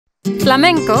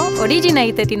Flamenco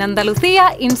originated in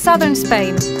Andalusia in southern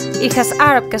Spain. It has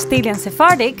Arab, Castilian,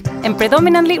 Sephardic, and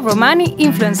predominantly Romani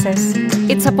influences.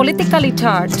 It's a politically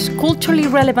charged, culturally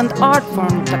relevant art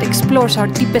form that explores our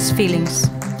deepest feelings.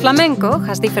 Flamenco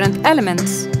has different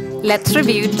elements. Let's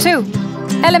review two.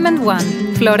 Element 1.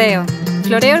 Floreo.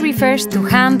 Floreo refers to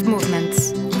hand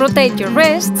movements. Rotate your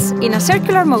wrists in a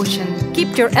circular motion.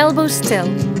 Keep your elbows still.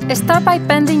 Start by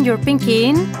bending your pinky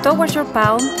in towards your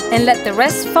palm and let the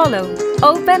rest follow.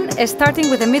 Open, starting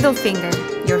with the middle finger.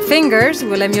 Your fingers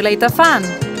will emulate a fan.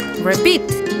 Repeat.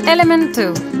 Element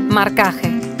 2.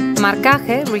 Marcaje.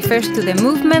 Marcaje refers to the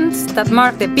movements that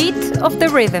mark the beat of the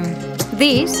rhythm.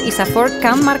 This is a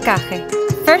 4-count marcaje.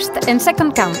 First and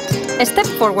second count. Step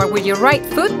forward with your right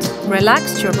foot,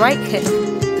 relax your right hip.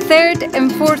 Third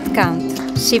and fourth count.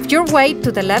 Shift your weight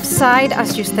to the left side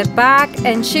as you step back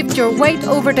and shift your weight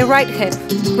over the right hip.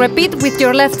 Repeat with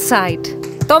your left side.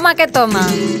 Toma que toma.